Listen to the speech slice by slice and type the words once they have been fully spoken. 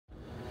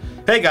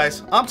Hey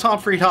guys, I'm Tom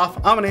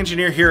Friedhoff. I'm an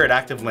engineer here at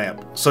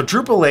ActiveLAMP. So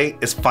Drupal 8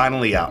 is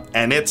finally out,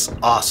 and it's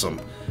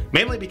awesome.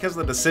 Mainly because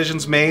of the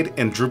decisions made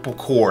in Drupal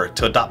core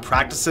to adopt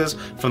practices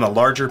from the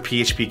larger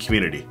PHP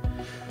community.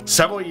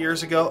 Several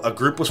years ago, a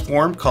group was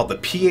formed called the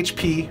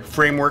PHP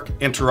Framework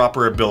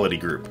Interoperability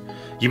Group.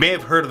 You may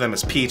have heard of them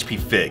as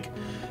PHP-FIG.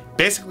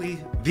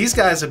 Basically, these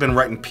guys have been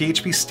writing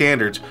PHP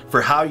standards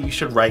for how you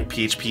should write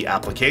PHP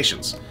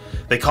applications.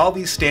 They call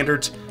these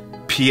standards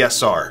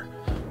PSR,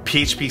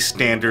 PHP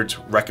Standards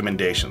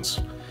Recommendations.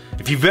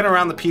 If you've been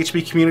around the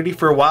PHP community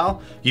for a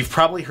while, you've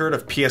probably heard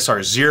of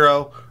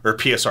PSR-0 or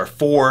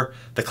PSR-4,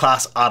 the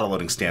class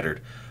autoloading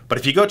standard. But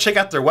if you go check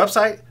out their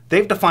website,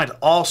 they've defined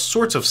all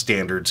sorts of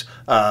standards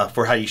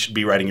for how you should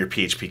be writing your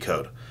PHP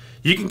code.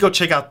 You can go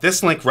check out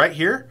this link right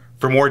here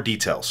for more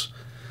details.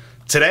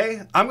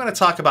 Today, I'm going to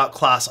talk about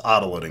class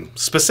autoloading,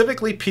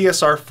 specifically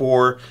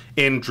PSR-4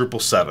 in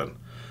Drupal 7.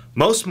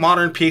 Most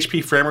modern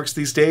PHP frameworks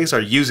these days are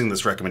using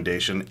this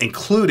recommendation,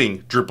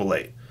 including Drupal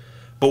 8.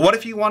 But what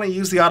if you want to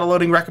use the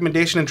autoloading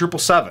recommendation in Drupal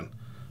 7?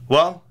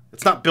 Well,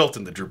 it's not built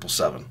into Drupal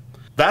 7.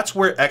 That's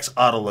where X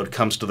Autoload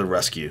comes to the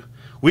rescue.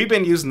 We've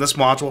been using this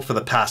module for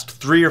the past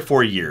 3 or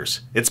 4 years.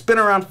 It's been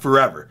around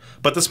forever,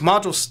 but this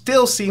module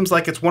still seems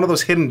like it's one of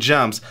those hidden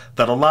gems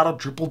that a lot of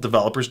Drupal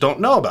developers don't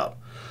know about.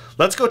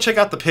 Let's go check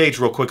out the page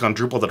real quick on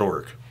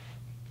Drupal.org.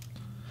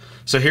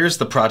 So here's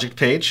the project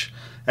page.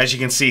 As you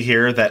can see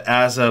here, that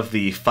as of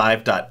the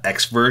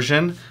 5.x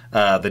version,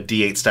 the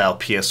D8 style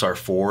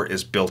PSR-4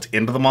 is built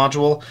into the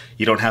module.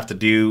 You don't have to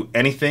do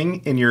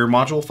anything in your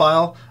module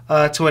file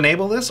to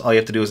enable this. All you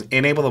have to do is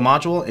enable the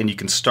module and you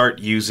can start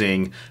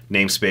using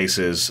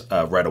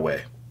namespaces right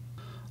away.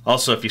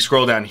 Also, if you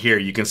scroll down here,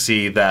 you can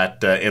see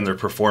that in their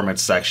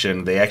performance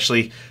section, they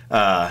actually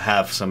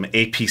have some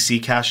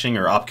APC caching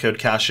or opcode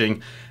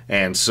caching.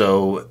 And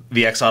so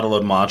the X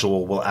Autoload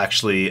module will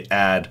actually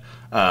add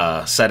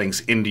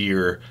settings into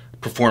your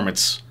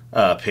performance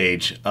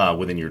page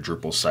within your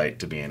Drupal site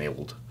to be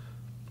enabled.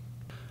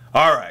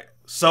 All right,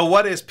 so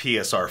what is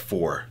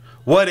PSR-4?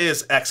 What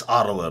is X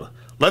Autoload?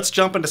 Let's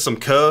jump into some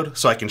code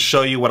so I can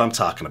show you what I'm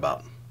talking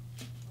about.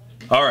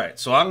 All right,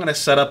 so I'm going to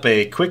set up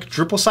a quick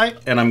Drupal site,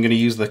 and I'm going to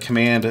use the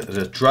command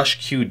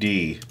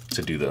drushqd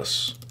to do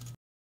this.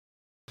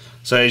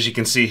 So as you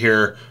can see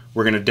here,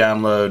 we're going to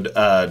download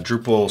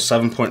Drupal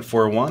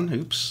 7.41.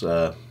 Oops,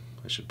 I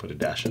should put a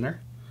dash in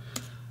there.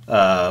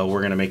 We're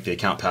going to make the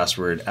account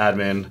password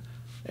admin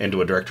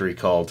into a directory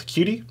called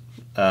qd.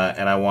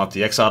 And I want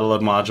the X Autoload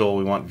module,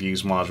 we want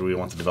views module, we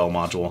want the devel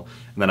module,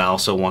 and then I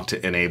also want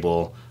to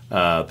enable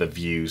the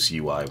views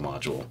UI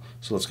module.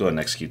 So let's go ahead and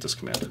execute this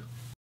command.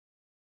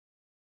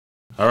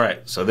 All right,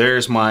 so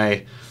there's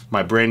my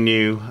brand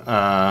new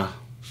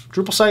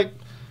Drupal site.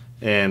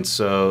 And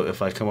so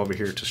if I come over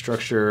here to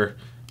structure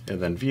and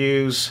then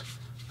views,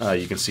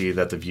 you can see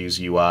that the views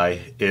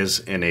UI is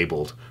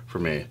enabled for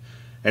me.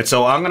 And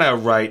so I'm going to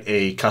write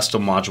a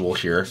custom module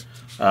here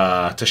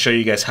to show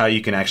you guys how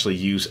you can actually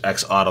use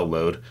X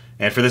Autoload.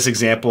 And for this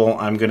example,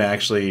 I'm going to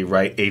actually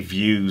write a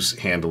views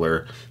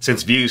handler.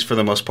 Since views, for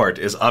the most part,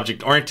 is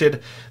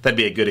object-oriented, that'd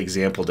be a good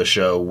example to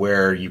show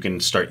where you can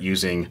start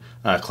using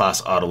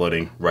class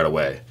autoloading right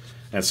away.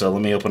 And so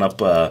let me open up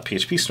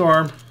PHP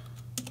Storm.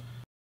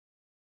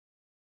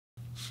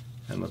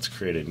 And let's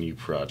create a new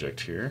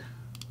project here.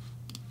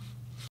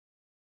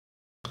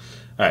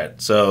 All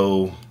right,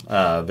 so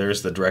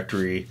there's the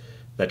directory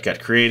that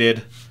got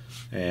created,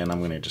 and I'm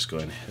going to just go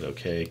ahead and hit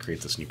OK, create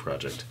this new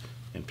project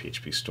in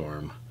PHP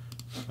Storm.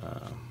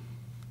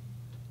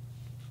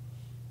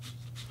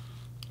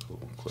 Cool,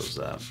 close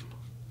that.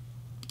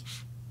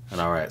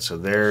 And all right, so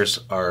there's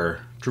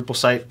our Drupal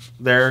site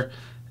there.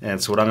 And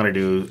so what I'm going to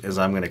do is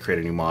I'm going to create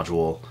a new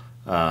module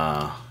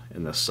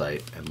in this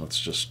site, and let's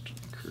just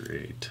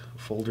create a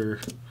folder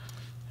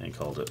and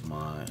called it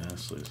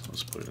let's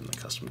put it in the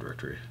custom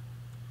directory.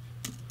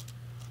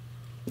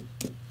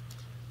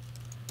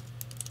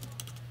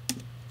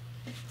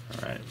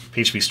 All right,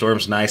 PHP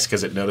Storm's nice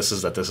because it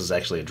notices that this is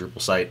actually a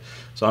Drupal site.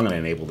 So I'm going to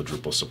enable the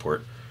Drupal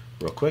support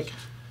real quick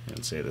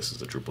and say this is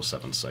the Drupal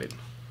 7 site.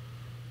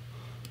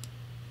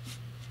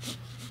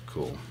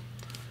 Cool.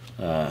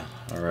 All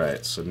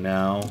right, so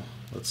now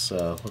let's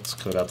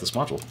code out this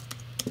module.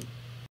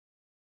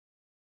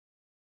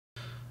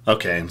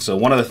 Okay, and so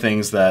one of the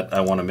things that I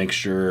want to make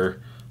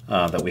sure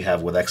that we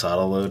have with X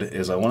Autoload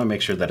is I want to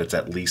make sure that it's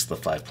at least the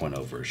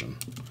 5.0 version.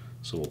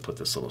 So we'll put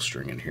this little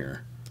string in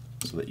here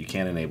so that you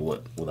can enable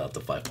it without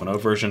the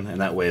 5.0 version, and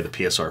that way the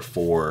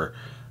PSR-4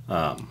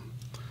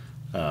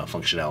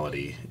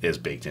 functionality is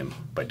baked in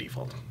by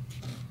default.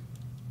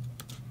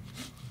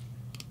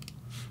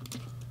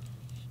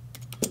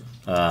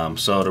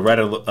 So to write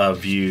a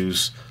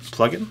views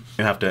plugin,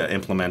 you have to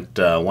implement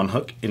one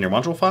hook in your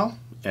module file,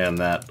 and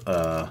that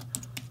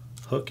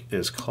hook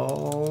is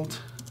called,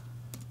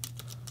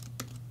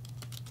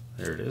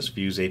 there it is,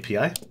 views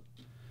API.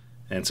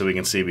 And so we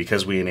can see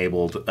because we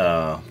enabled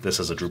this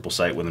as a Drupal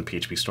site within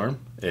PHP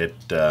Storm, it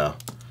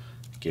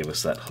gave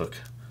us that hook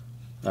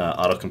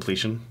auto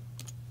completion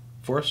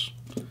for us.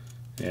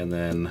 And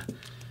then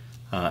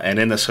And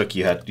in this hook,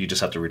 you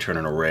just have to return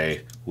an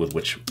array with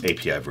which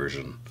API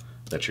version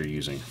that you're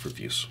using for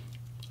views.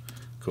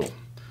 Cool.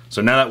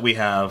 So now that we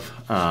have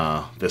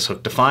this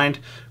hook defined,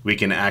 we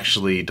can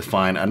actually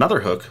define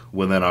another hook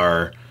within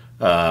our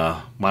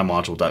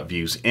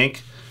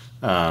myModule.ViewsInc,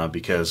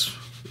 because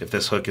if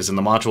this hook is in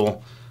the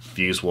module,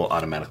 views will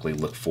automatically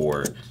look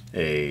for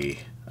a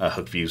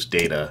hook views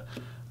data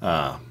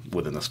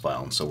within this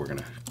file. And so we're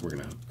gonna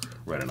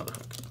write another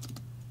hook.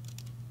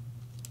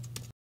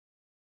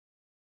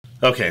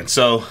 Okay,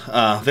 so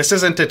this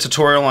isn't a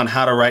tutorial on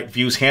how to write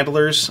views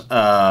handlers.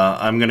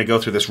 I'm going to go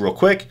through this real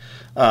quick,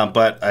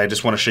 but I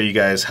just want to show you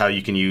guys how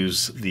you can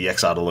use the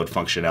X Autoload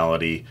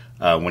functionality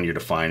when you're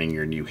defining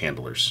your new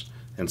handlers.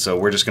 And so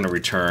we're just going to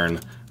return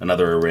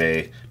another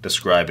array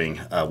describing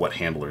what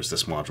handlers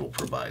this module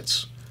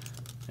provides.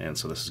 And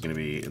so this is going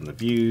to be in the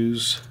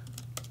views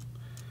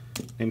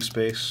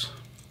namespace.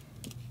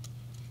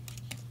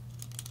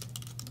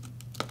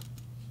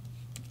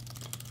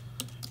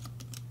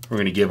 We're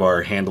going to give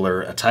our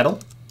handler a title.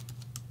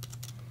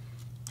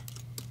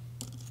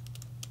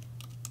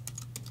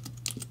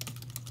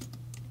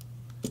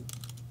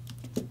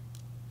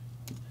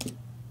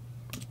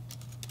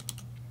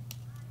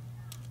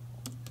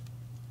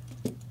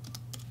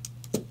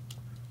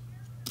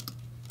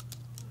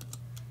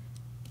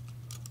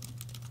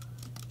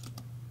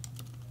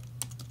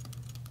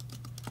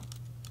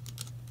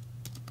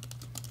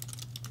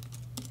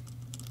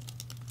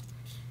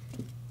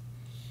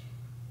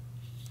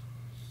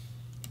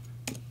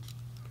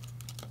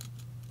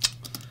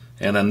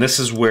 And then this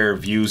is where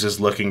Views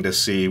is looking to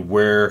see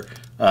where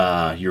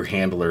your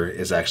handler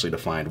is actually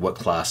defined. What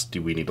class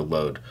do we need to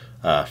load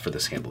for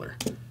this handler?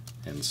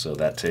 And so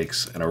that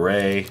takes an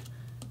array.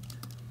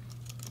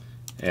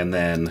 And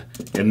then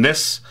in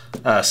this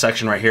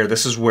section right here,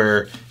 this is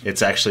where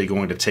it's actually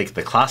going to take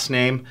the class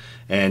name.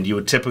 And you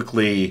would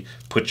typically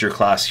put your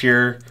class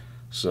here.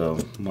 So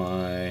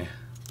my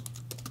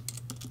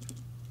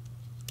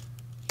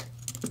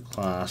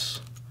class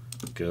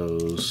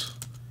goes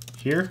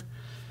here.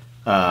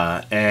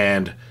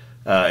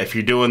 If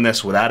you're doing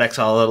this without X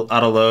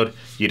Autoload,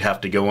 you'd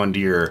have to go into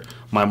your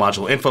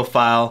myModule.info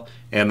file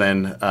and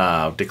then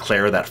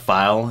declare that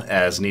file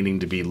as needing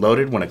to be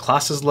loaded when a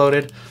class is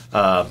loaded.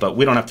 But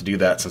we don't have to do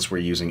that since we're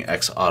using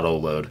X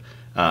Autoload.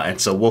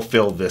 And so we'll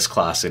fill this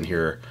class in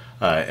here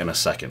in a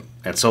second.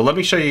 And so let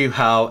me show you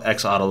how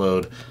X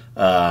Autoload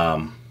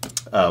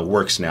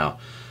works now.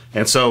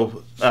 And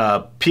so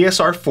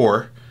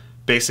PSR-4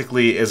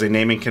 basically is a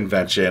naming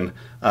convention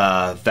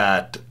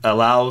that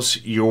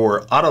allows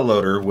your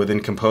autoloader within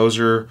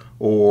Composer,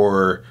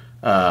 or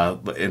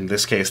in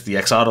this case the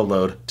X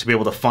Autoload, to be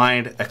able to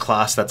find a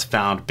class that's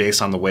found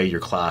based on the way your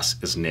class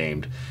is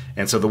named.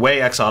 And so the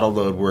way X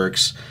Autoload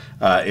works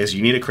is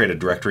you need to create a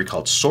directory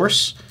called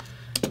source,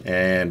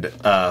 and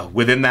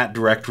within that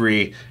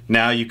directory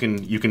now you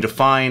can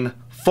define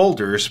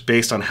folders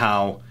based on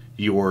how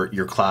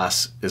your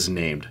class is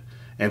named.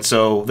 And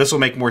so this will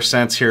make more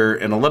sense here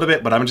in a little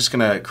bit, but I'm just going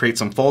to create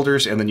some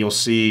folders and then you'll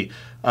see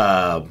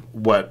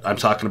what I'm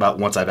talking about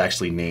once I've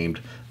actually named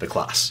the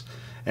class.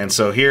 And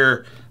so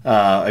here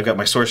I've got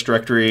my source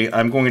directory.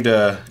 I'm going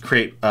to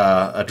create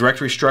a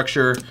directory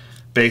structure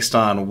based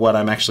on what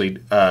I'm actually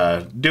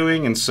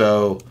doing. And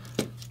so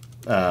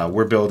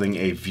we're building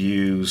a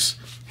views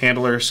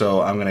handler.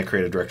 So I'm going to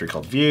create a directory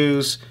called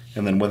views,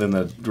 and then within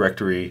the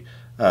directory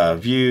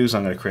views,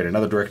 I'm going to create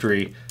another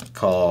directory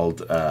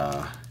called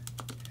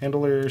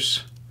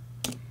handlers,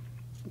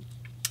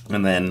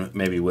 and then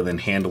maybe within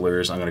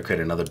handlers I'm going to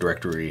create another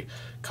directory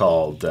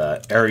called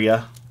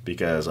area,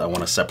 because I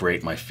want to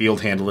separate my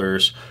field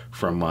handlers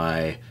from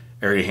my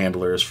area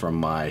handlers from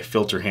my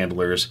filter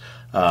handlers.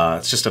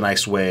 It's just a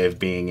nice way of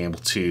being able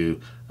to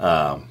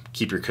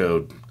keep your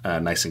code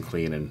nice and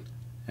clean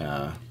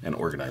and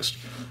organized.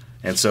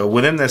 And so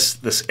within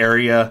this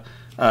area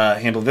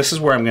handle, this is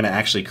where I'm going to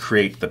actually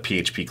create the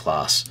PHP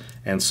class.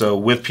 And so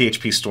with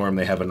PHP Storm,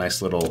 they have a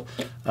nice little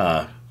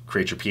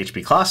create your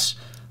PHP class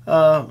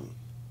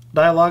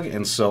dialog.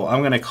 And so I'm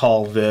going to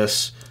call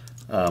this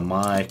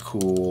my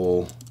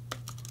cool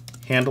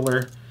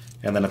handler,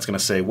 and then it's going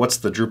to say what's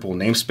the Drupal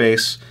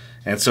namespace.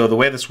 And so the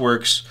way this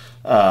works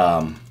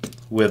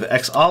with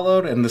X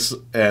Autoload,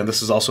 and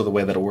this is also the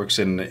way that it works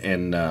in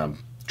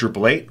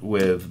Drupal 8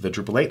 with the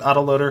Drupal 8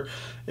 autoloader,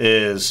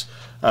 is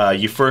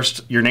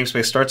your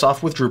namespace starts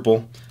off with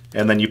Drupal,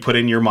 and then you put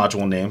in your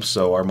module name.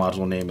 So our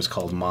module name is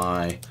called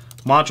my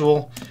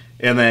module,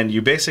 and then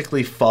you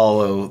basically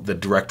follow the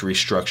directory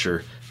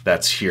structure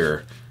that's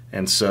here.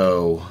 And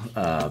so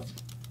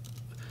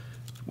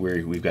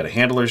we've got a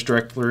handlers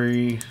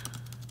directory,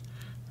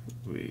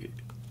 we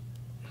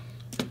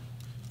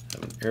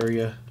have an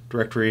area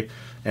directory,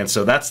 and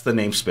so that's the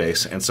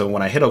namespace. And so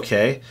when I hit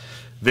OK,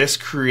 this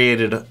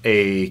created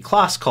a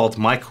class called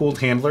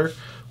myCooledHandler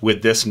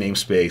with this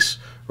namespace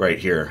right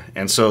here.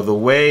 And so the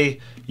way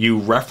you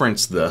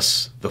reference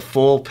this, the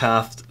full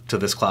path to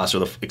this class, or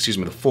the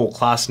full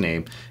class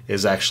name,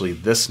 is actually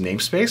this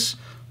namespace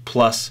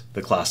plus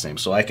the class name.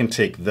 So I can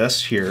take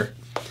this here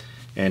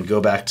and go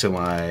back to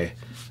my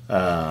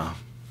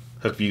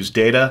hook views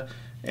data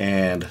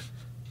and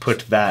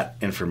put that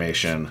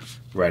information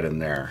right in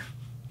there.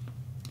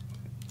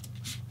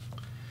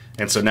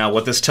 And so now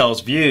what this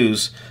tells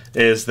views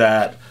is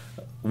that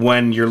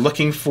when you're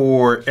looking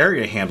for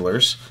area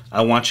handlers,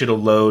 I want you to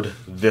load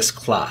this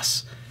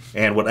class.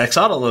 And what X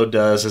Autoload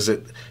does is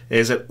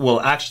it will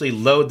actually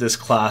load this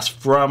class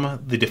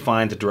from the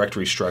defined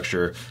directory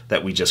structure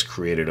that we just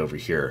created over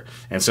here.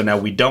 And so now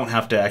we don't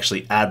have to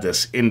actually add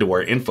this into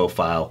our info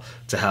file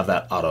to have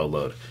that auto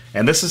load.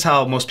 And this is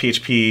how most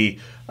PHP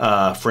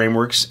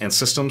frameworks and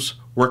systems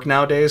work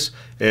nowadays,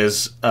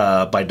 is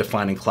by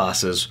defining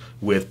classes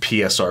with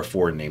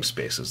PSR-4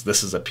 namespaces.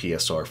 This is a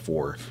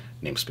PSR-4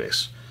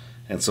 namespace.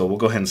 And so we'll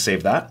go ahead and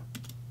save that.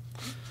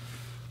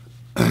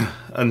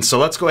 And so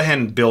let's go ahead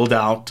and build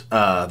out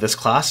this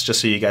class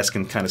just so you guys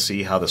can kind of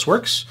see how this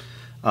works.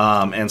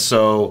 And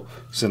so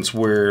since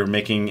we're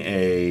making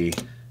a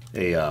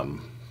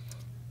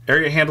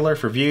area handler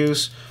for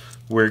views,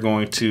 we're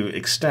going to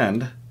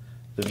extend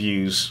the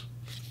views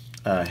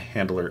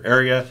handler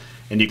area.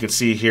 And you can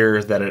see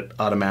here that it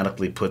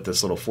automatically put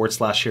this little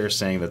 / here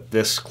saying that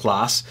this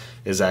class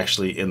is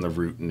actually in the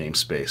root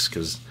namespace,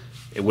 because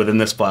within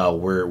this file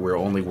we're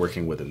only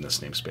working within this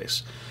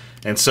namespace.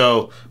 And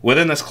so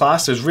within this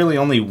class there's really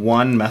only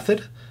one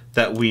method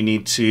that we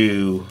need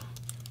to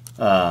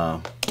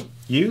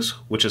use,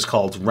 which is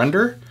called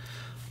render.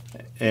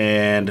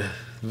 And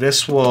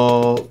this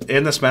will,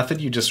 in this method,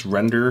 you just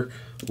render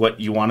what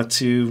you want it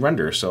to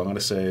render. So I'm going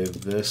to say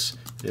this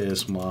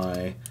is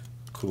my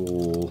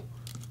cool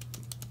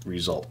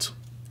result.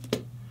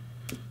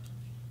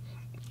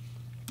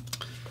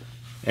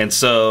 And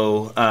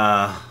so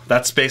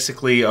that's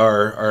basically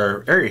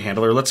our area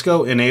handler. Let's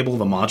go enable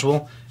the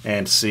module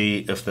and see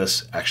if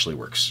this actually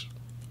works.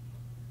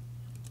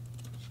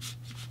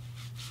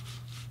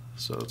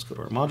 So let's go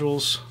to our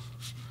modules,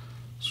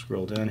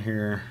 scroll down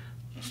here.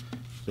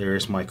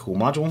 There's my cool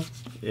module.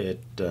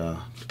 It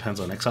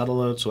depends on X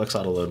Autoload, so X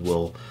Autoload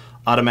will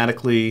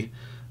automatically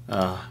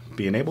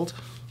be enabled.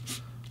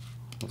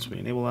 Once we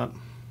enable that,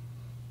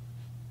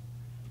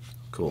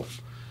 cool.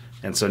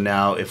 And so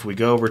now if we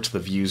go over to the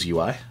views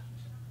UI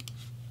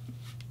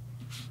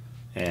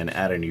and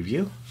add a new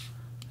view,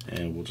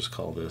 and we'll just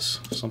call this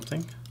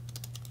something,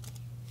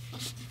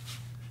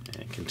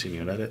 and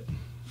continue to edit.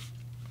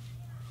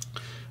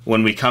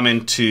 When we come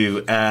in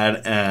to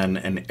add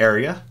an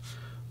area,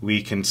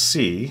 we can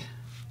see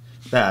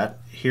that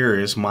here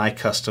is my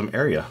custom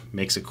area.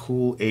 Makes a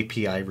cool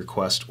API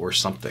request or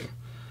something.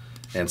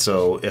 And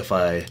so if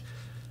I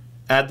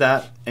add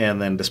that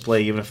and then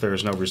display even if there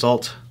is no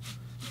result,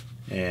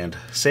 and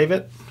save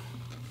it,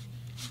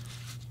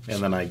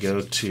 and then I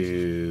go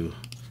to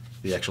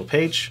the actual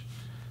page,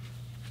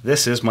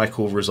 this is my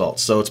cool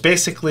results. So it's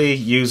basically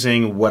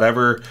using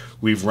whatever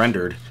we've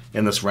rendered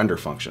in this render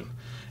function.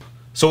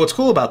 So what's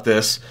cool about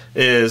this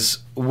is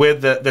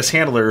with this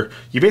handler,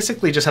 you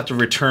basically just have to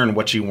return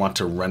what you want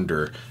to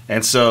render.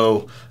 And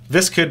so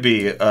this could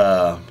be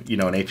you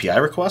know, an API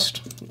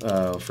request.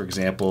 For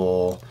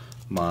example,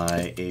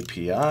 my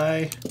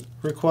API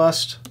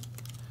request.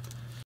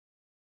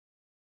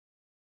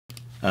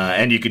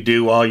 And you could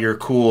do all your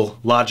cool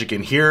logic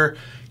in here.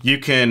 You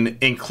can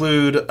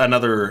include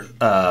another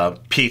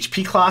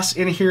PHP class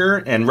in here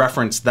and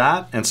reference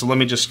that. And so let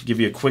me just give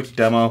you a quick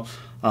demo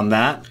on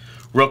that.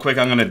 Real quick,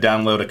 I'm going to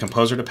download a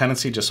composer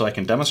dependency just so I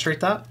can demonstrate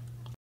that.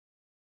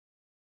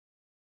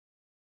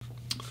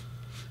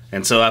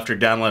 And so after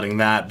downloading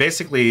that,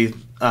 basically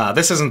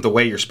this isn't the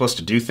way you're supposed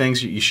to do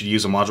things. You should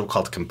use a module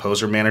called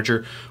Composer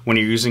Manager when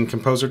you're using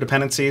composer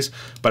dependencies.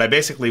 But I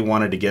basically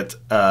wanted to get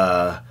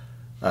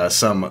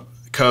some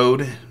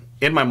code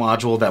in my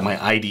module that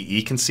my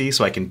IDE can see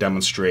so I can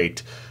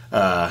demonstrate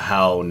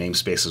how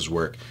namespaces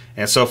work.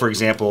 And so for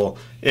example,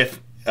 if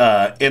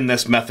in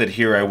this method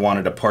here I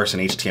wanted to parse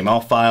an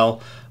HTML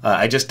file,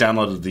 I just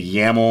downloaded the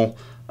YAML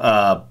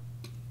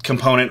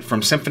component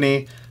from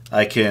Symfony.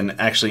 I can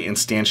actually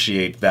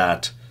instantiate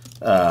that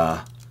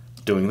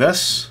doing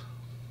this.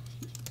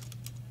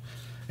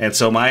 And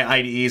so my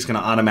IDE is going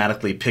to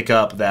automatically pick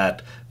up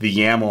that the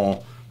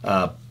YAML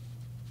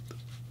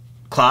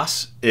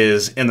class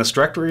is in this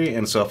directory,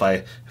 and so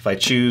if I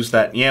choose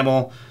that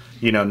YAML,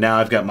 you know, now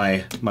I've got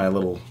my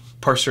little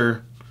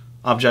parser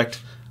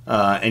object,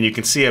 and you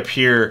can see up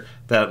here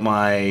that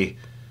my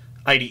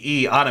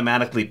IDE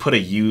automatically put a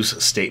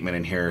use statement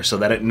in here so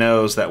that it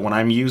knows that when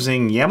I'm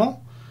using YAML,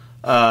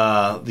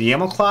 the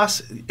YAML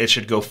class, it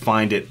should go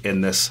find it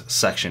in this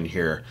section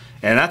here.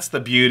 And that's the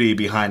beauty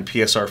behind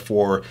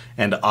PSR-4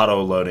 and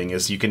Autoloading,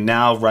 is you can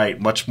now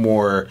write much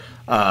more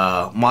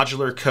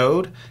modular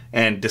code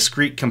and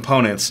discrete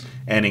components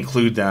and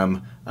include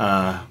them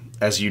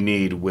as you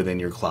need within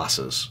your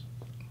classes.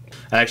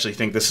 I actually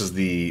think this is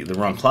the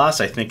wrong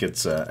class. I think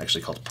it's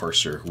actually called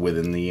parser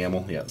within the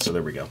YAML. Yeah, so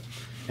there we go.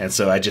 And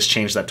so I just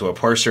changed that to a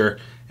parser,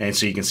 and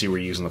so you can see we're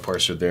using the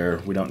parser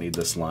there. We don't need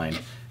this line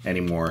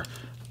anymore.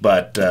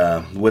 But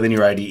within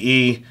your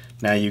IDE,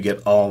 now you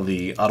get all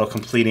the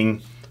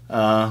auto-completing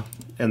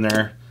in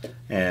there.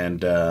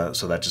 And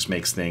so that just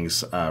makes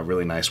things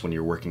really nice when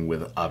you're working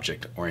with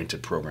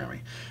object-oriented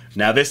programming.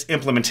 Now this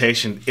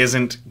implementation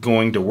isn't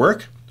going to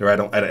work, or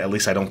at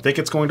least I don't think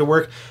it's going to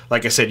work.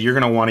 Like I said, you're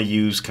going to want to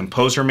use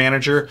Composer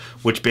Manager,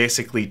 which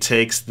basically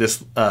takes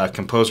this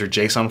Composer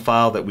JSON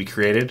file that we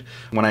created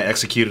when I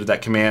executed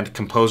that command,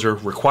 composer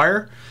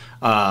require.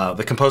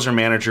 The Composer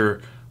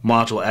Manager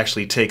module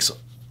actually takes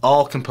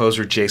all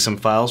Composer JSON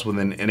files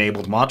within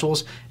enabled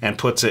modules and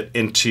puts it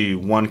into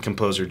one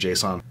Composer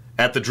JSON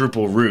at the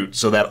Drupal root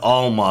so that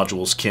all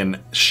modules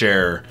can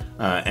share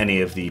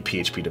any of the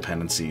PHP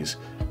dependencies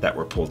that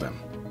were pulled in.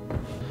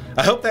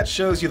 I hope that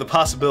shows you the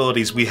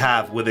possibilities we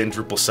have within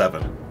Drupal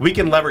 7. We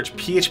can leverage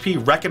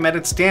PHP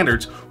recommended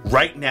standards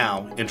right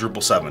now in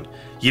Drupal 7.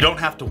 You don't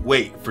have to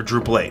wait for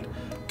Drupal 8.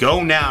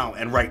 Go now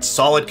and write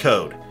solid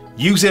code.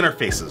 Use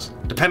interfaces,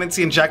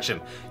 dependency injection.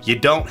 You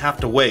don't have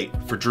to wait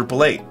for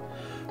Drupal 8.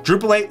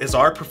 Drupal 8 is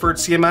our preferred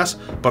CMS,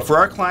 but for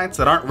our clients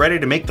that aren't ready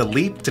to make the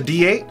leap to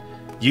D8,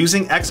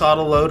 using X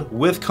Autoload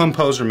with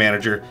Composer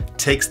Manager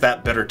takes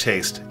that bitter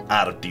taste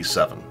out of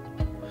D7.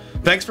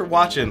 Thanks for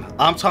watching.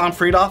 I'm Tom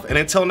Friedoff, and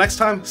until next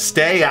time,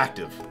 stay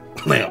active.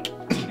 LAMP.